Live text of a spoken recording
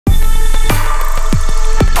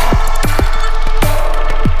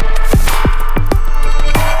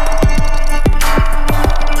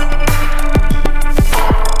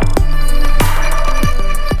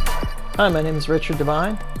Hi, my name is Richard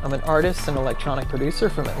Devine. I'm an artist and electronic producer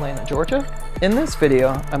from Atlanta, Georgia. In this video,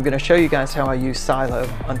 I'm going to show you guys how I use SILO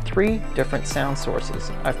on 3 different sound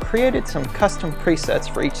sources. I've created some custom presets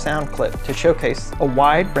for each sound clip to showcase a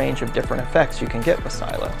wide range of different effects you can get with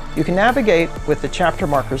SILO. You can navigate with the chapter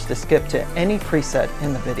markers to skip to any preset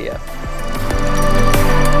in the video.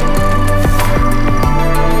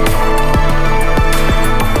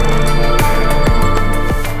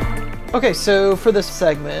 Okay, so for this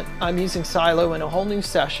segment, I'm using SILO in a whole new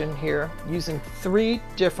session here, using 3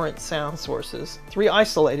 different sound sources, 3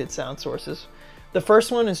 isolated sound sources. The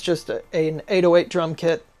first one is just an 808 drum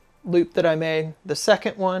kit loop that I made. The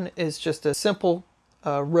second one is just a simple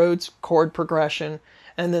Rhodes chord progression.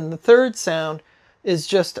 And then the third sound is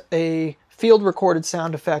just a field recorded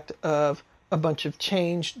sound effect of a bunch of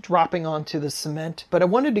change dropping onto the cement. But I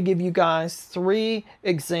wanted to give you guys 3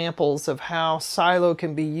 examples of how SILO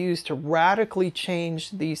can be used to radically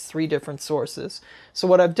change these 3 different sources. So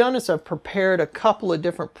what I've done is I've prepared a couple of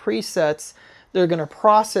different presets that are going to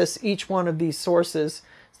process each one of these sources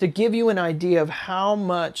to give you an idea of how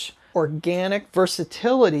much organic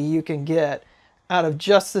versatility you can get out of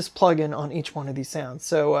just this plugin on each one of these sounds.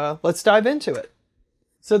 So let's dive into it.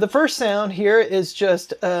 So the first sound here is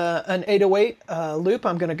just an 808 loop.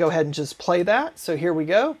 I'm going to go ahead and just play that. So here we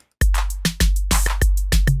go.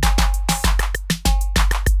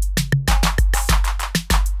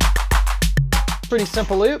 Pretty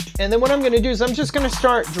simple loop. And then what I'm going to do is I'm just going to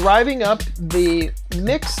start driving up the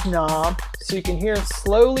mix knob so you can hear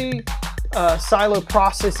slowly SILO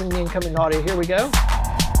processing the incoming audio. Here we go.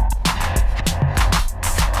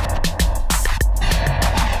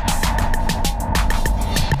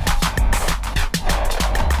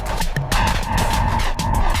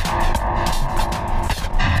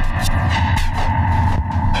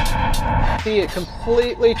 See, it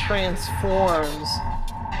completely transforms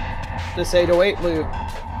this 808 loop.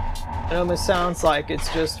 It almost sounds like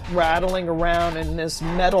it's just rattling around in this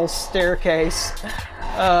metal staircase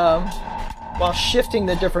while shifting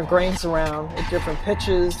the different grains around at different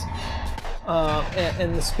pitches,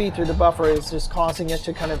 and the speed through the buffer is just causing it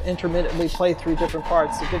to kind of intermittently play through different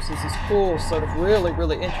parts. It gives us this cool sort of really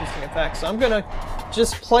interesting effect. So I'm going to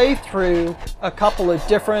just play through a couple of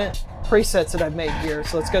different presets that I've made here.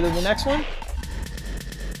 So let's go to the next one.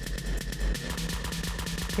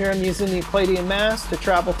 Here I'm using the Euclidean mask to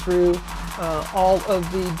travel through all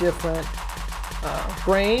of the different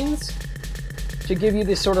grains to give you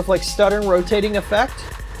this sort of like stuttering rotating effect.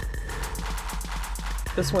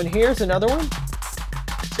 This one here is another one.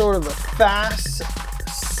 Sort of a fast,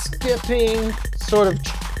 skipping, sort of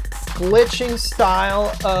glitching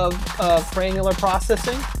style of granular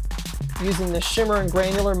processing, using the shimmer and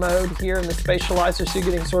granular mode here in the spatializer, so you're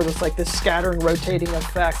getting sort of like this scattering, rotating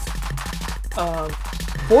effect.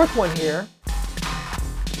 Fourth one here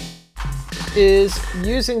is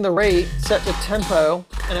using the rate set to tempo,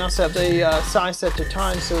 and I also have the size set to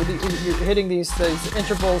time, so you're hitting these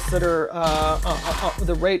intervals that are,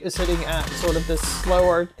 the rate is hitting at sort of this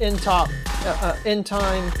slower in-time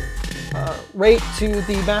rate to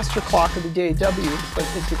the master clock of the DAW, but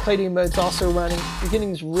the Euclidean mode's also running. You're getting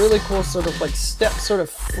these really cool sort of like step, sort of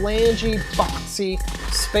flangey, boxy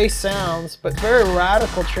space sounds, but very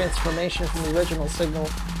radical transformation from the original signal.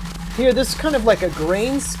 Here, this is kind of like a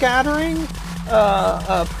grain scattering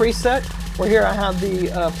preset, where here I have the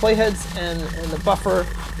playheads and the buffer,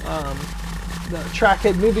 the track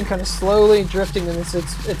head moving kind of slowly, drifting, and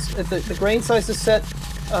the grain size is set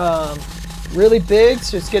really big,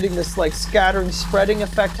 so it's getting this like scattering, spreading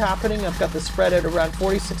effect happening. I've got the spread at around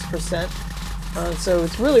 46%, so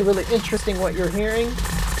it's really interesting what you're hearing.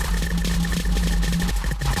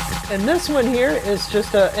 And this one here is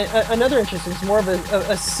just another interesting, it's more of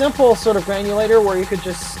a simple sort of granulator where you could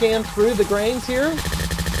just scan through the grains here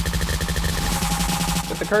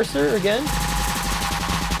with the cursor again.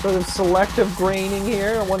 Sort of selective graining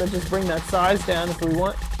here. I want to just bring that size down if we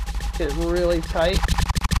want. Get it really tight.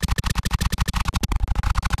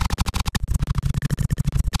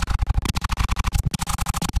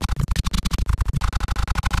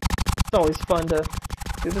 It's always fun to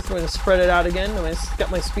do this. I'm going to spread it out again. I've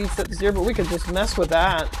got my speed set to 0, but we could just mess with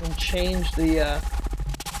that and change the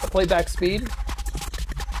playback speed.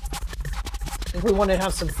 If we wanted to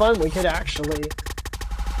have some fun, we could actually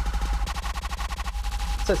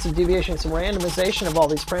set some deviation, some randomization of all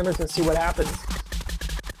these parameters and see what happens.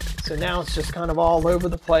 So now it's just kind of all over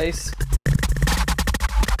the place.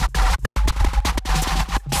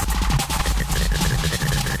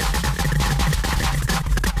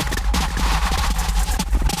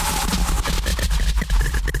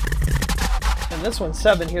 And this one's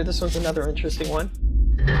 7 here. This one's another interesting one.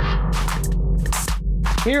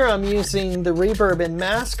 Here I'm using the reverb in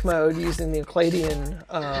mask mode using the Accordion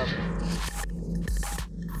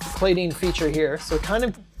feature here. So it kind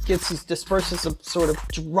of gets these disperses, sort of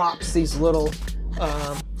drops these little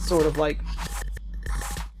sort of like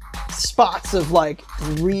spots of like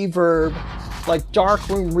reverb, like dark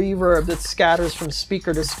room reverb that scatters from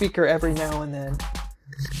speaker to speaker every now and then.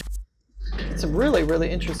 It's a really,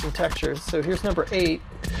 really interesting texture. So here's number 8.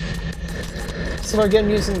 So again,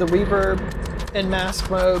 using the reverb in mask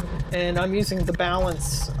mode, and I'm using the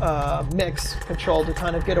balance mix control to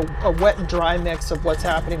kind of get a wet and dry mix of what's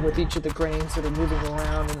happening with each of the grains that are moving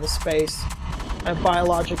around in the space. I have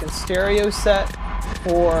biologic and stereo set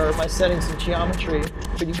for my settings and geometry,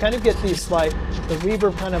 but you kind of get these, like, the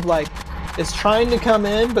reverb kind of like is trying to come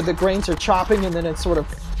in, but the grains are chopping, and then it sort of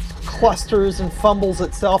clusters and fumbles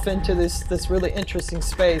itself into this really interesting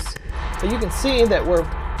space. But you can see that we're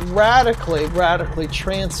radically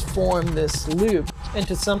transform this loop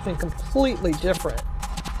into something completely different.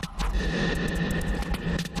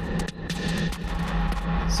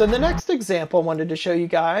 So the next example I wanted to show you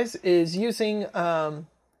guys is using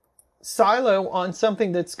SILO on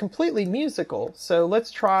something that's completely musical. So let's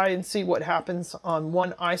try and see what happens on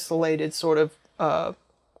one isolated sort of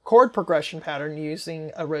chord progression pattern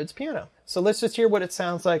using a Rhodes piano. So let's just hear what it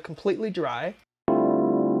sounds like completely dry.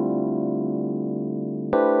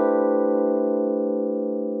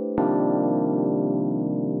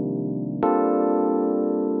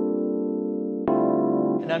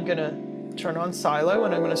 And I'm gonna turn on SILO,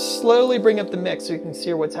 and I'm gonna slowly bring up the mix so you can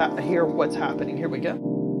see what's happening. Here we go.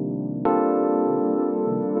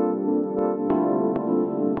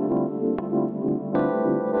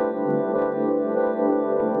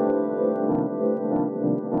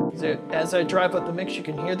 So as I drive up the mix, you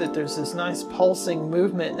can hear that there's this nice pulsing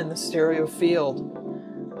movement in the stereo field.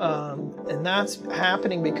 And that's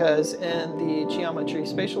happening because in the geometry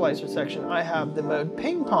spatializer section, I have the mode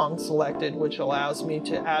ping pong selected, which allows me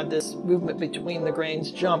to add this movement between the grains,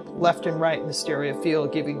 jump left and right in the stereo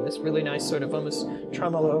field, giving this really nice sort of almost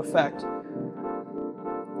tremolo effect.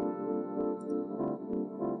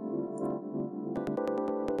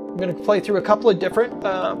 I'm going to play through a couple of different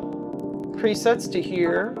presets to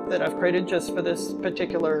hear that I've created just for this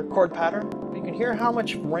particular chord pattern. You can hear how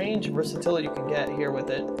much range and versatility you can get here with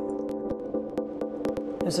it.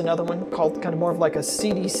 There's another one called kind of more of like a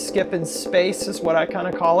CD skip in space is what I kind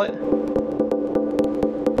of call it.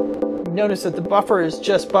 Notice that the buffer is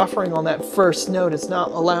just buffering on that first note. It's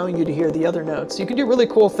not allowing you to hear the other notes. You can do really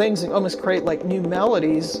cool things and almost create like new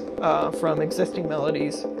melodies from existing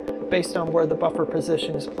melodies based on where the buffer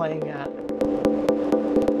position is playing at.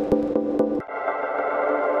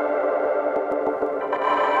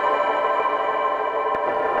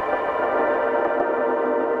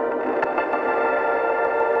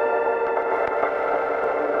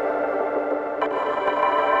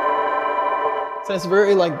 So it's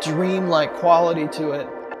very like dream-like quality to it,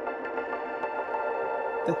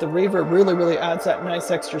 that the reverb really adds that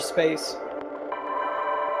nice extra space.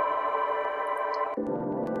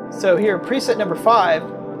 So here, preset number 5,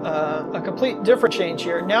 a complete different change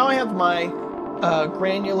here. Now I have my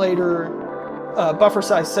granulator buffer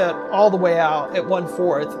size set all the way out at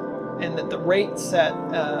 1/4, and that the rate set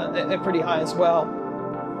at pretty high as well.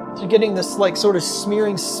 So you're getting this like sort of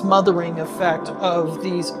smearing, smothering effect of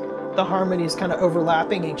the harmonies kind of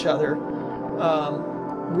overlapping each other.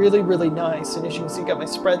 Really nice. And as you can see, got my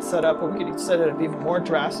spread set up, but we could set it up even more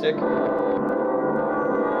drastic.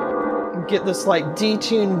 Get this like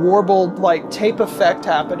detuned, warbled like tape effect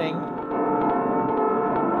happening.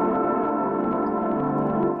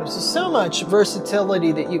 There's just so much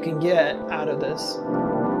versatility that you can get out of this.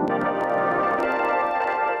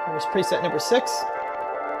 Here's preset number 6.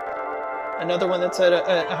 Another one that's at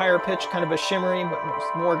a higher pitch, kind of a shimmery, but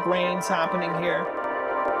there's more grains happening here.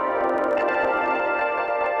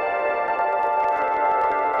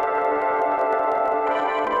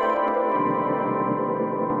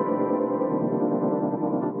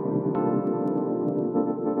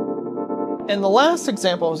 And the last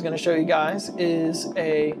example I was going to show you guys is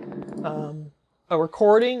a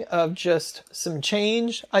recording of just some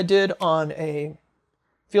change I did on a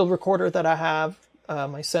field recorder that I have,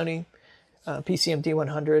 my Sony PCM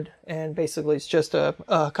D100, and basically it's just a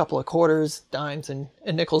couple of quarters, dimes, and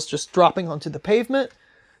nickels just dropping onto the pavement.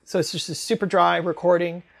 So it's just a super dry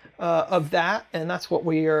recording of that, and that's what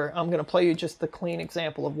I'm going to play you just the clean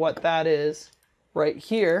example of what that is right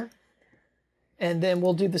here. And then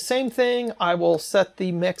we'll do the same thing. I will set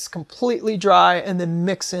the mix completely dry and then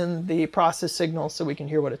mix in the process signal so we can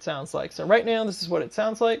hear what it sounds like. So right now, this is what it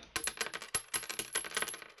sounds like.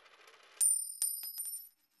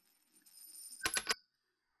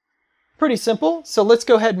 Pretty simple. So let's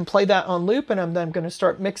go ahead and play that on loop, and I'm then going to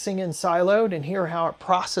start mixing in siloed and hear how it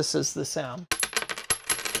processes the sound.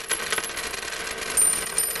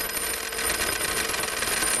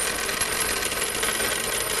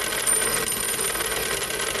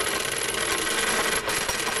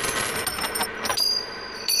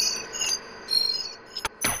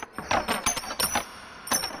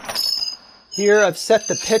 Here I've set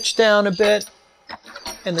the pitch down a bit,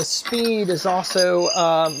 and the speed is also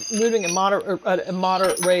moving at a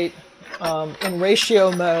moderate rate in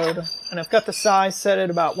ratio mode, and I've got the size set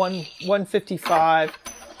at about 155,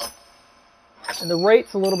 and the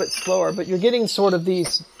rate's a little bit slower, but you're getting sort of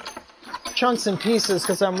these chunks and pieces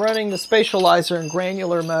because I'm running the spatializer in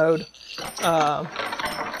granular mode. So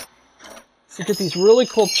you get these really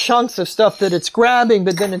cool chunks of stuff that it's grabbing,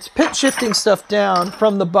 but then it's pitch shifting stuff down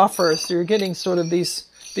from the buffer. So you're getting sort of these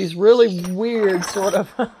really weird sort of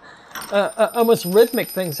almost rhythmic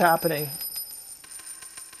things happening.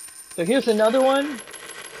 So here's another one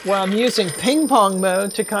where I'm using ping pong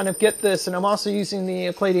mode to kind of get this, and I'm also using the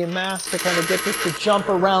Euclidean mask to kind of get this to jump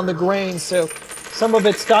around the grain. So some of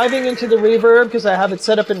it's diving into the reverb because I have it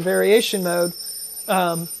set up in variation mode,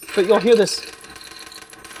 but you'll hear this.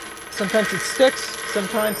 Sometimes it sticks,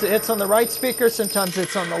 sometimes it hits on the right speaker, sometimes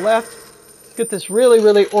it's on the left. Get this really,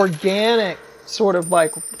 really organic sort of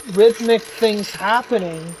like rhythmic things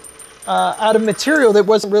happening out of material that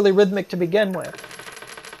wasn't really rhythmic to begin with.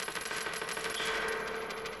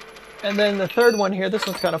 And then the third one here, this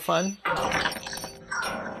one's kind of fun.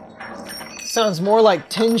 Sounds more like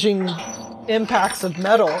tinging impacts of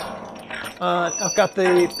metal. I've got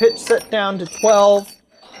the pitch set down to 12.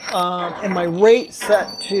 And my rate set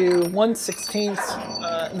to 1/16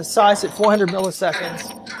 and the size at 400 milliseconds.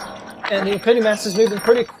 And the Euclidean mask is moving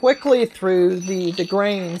pretty quickly through the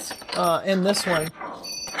grains in this one.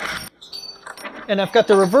 And I've got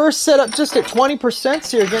the reverse set up just at 20%,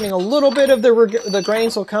 so you're getting a little bit of the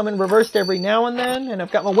grains will come in reversed every now and then. And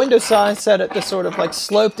I've got my window size set at the sort of like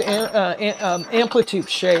sloped amplitude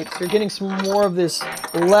shape. So you're getting some more of this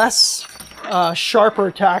less sharper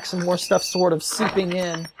attacks and more stuff sort of seeping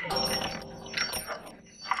in.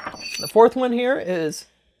 The fourth one here is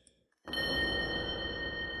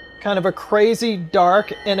kind of a crazy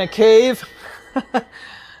dark in a cave,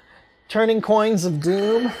 turning coins of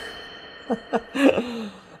doom.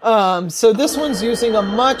 So this one's using a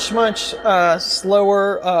much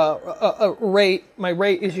slower rate. My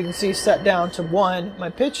rate, as you can see, set down to 1. My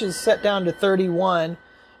pitch is set down to 31.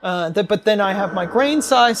 But then I have my grain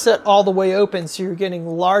size set all the way open, so you're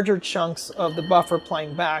getting larger chunks of the buffer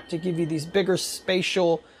playing back to give you these bigger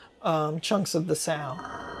spatial chunks of the sound.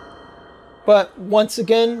 But once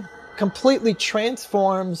again, completely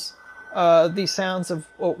transforms these sounds of,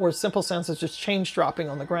 or simple sounds of just change dropping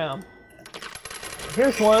on the ground.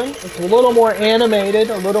 Here's one. It's a little more animated,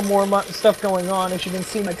 a little more stuff going on. As you can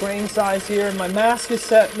see, my grain size here, and my mask is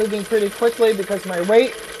set moving pretty quickly because my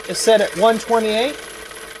rate is set at 128.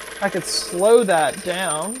 I could slow that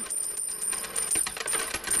down.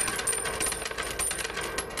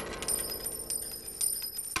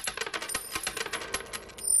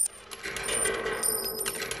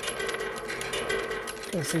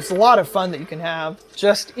 There's a lot of fun that you can have,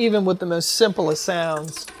 just even with the most simplest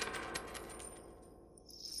sounds.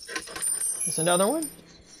 Here's another one.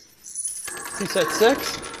 Preset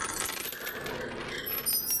 6.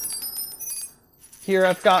 Here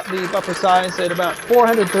I've got the buffer size at about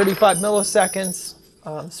 435 milliseconds.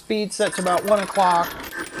 Speed set to about 1 o'clock.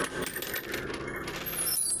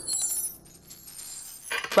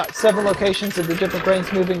 About 7 locations of the different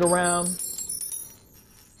grains moving around.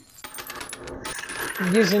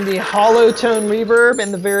 I'm using the hollow tone reverb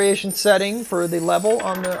in the variation setting for the level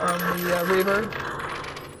on the reverb.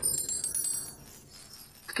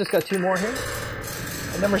 Just got 2 more here.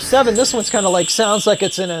 And number 7, this one's kind of like sounds like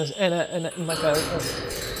it's in it's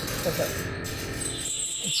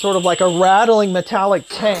sort of like a rattling metallic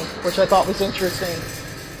tank, which I thought was interesting.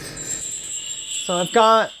 So I've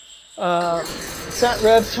got set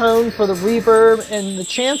rev tone for the reverb and the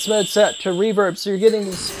chance mode set to reverb, so you're getting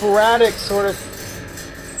these sporadic sort of.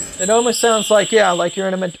 It almost sounds like, yeah, like you're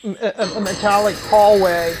in a metallic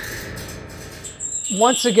hallway.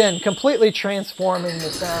 Once again, completely transforming the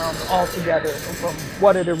sound altogether from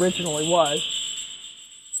what it originally was.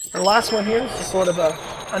 The last one here is just sort of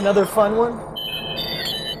another fun one.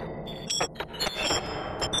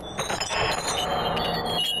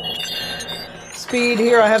 Speed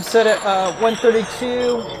here I have set at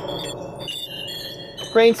 132.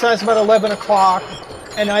 Grain size about 11 o'clock.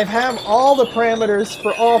 And I have all the parameters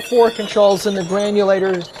for all 4 controls in the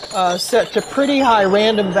granulator set to pretty high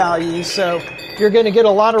random values. So You're going to get a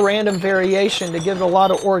lot of random variation to give it a lot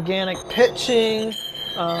of organic pitching,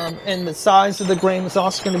 and the size of the grain is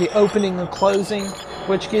also going to be opening and closing,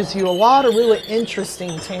 which gives you a lot of really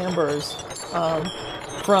interesting timbres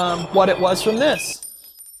from what it was from this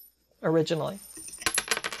originally.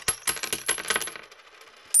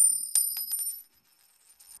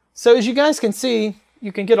 So as you guys can see,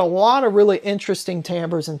 you can get a lot of really interesting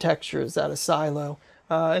timbres and textures out of SILO.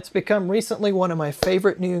 It's become recently one of my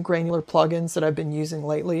favorite new granular plugins that I've been using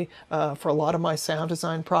lately for a lot of my sound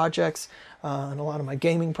design projects and a lot of my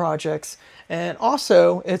gaming projects. And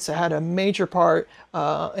also, it's had a major part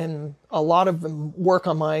in a lot of work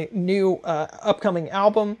on my new upcoming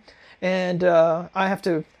album. And I have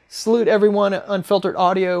to salute everyone at Unfiltered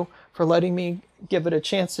Audio for letting me give it a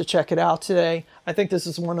chance to check it out today. I think this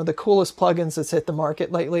is one of the coolest plugins that's hit the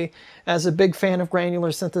market lately. As a big fan of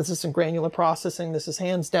granular synthesis and granular processing, this is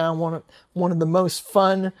hands down one of the most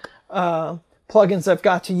fun plugins I've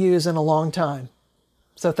got to use in a long time.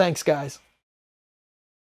 So thanks, guys.